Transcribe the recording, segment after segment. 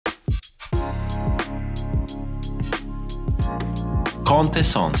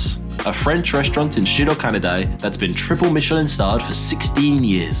Quintessence, a French restaurant in Shirokanedai that's been triple Michelin-starred for 16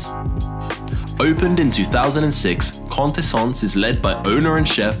 years. Opened in 2006, Quintessence is led by owner and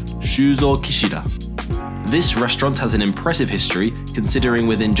chef Shuzo Kishida. This restaurant has an impressive history, considering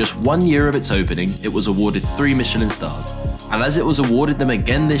within just 1 year of its opening, it was awarded 3 Michelin stars. And as it was awarded them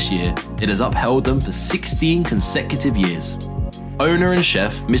again this year, it has upheld them for 16 consecutive years. Owner and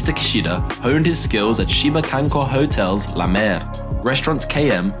chef Mr. Kishida honed his skills at Shimakanko Hotel's La Mer, Restaurants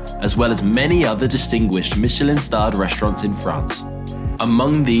KM, as well as many other distinguished Michelin-starred restaurants in France.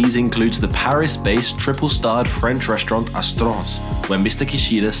 Among these includes the Paris-based triple-starred French restaurant Astrons, where Mr.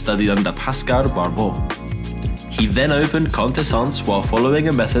 Kishida studied under Pascal Barbeau. He then opened Quintessence while following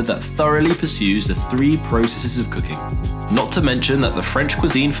a method that thoroughly pursues the 3 processes of cooking. Not to mention that the French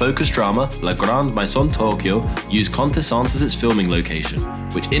cuisine-focused drama La Grande Maison Tokyo used Quintessence as its filming location,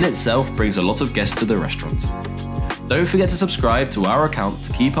 which in itself brings a lot of guests to the restaurant. Don't forget to subscribe to our account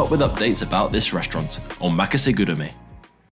to keep up with updates about this restaurant, Omakase gourmet.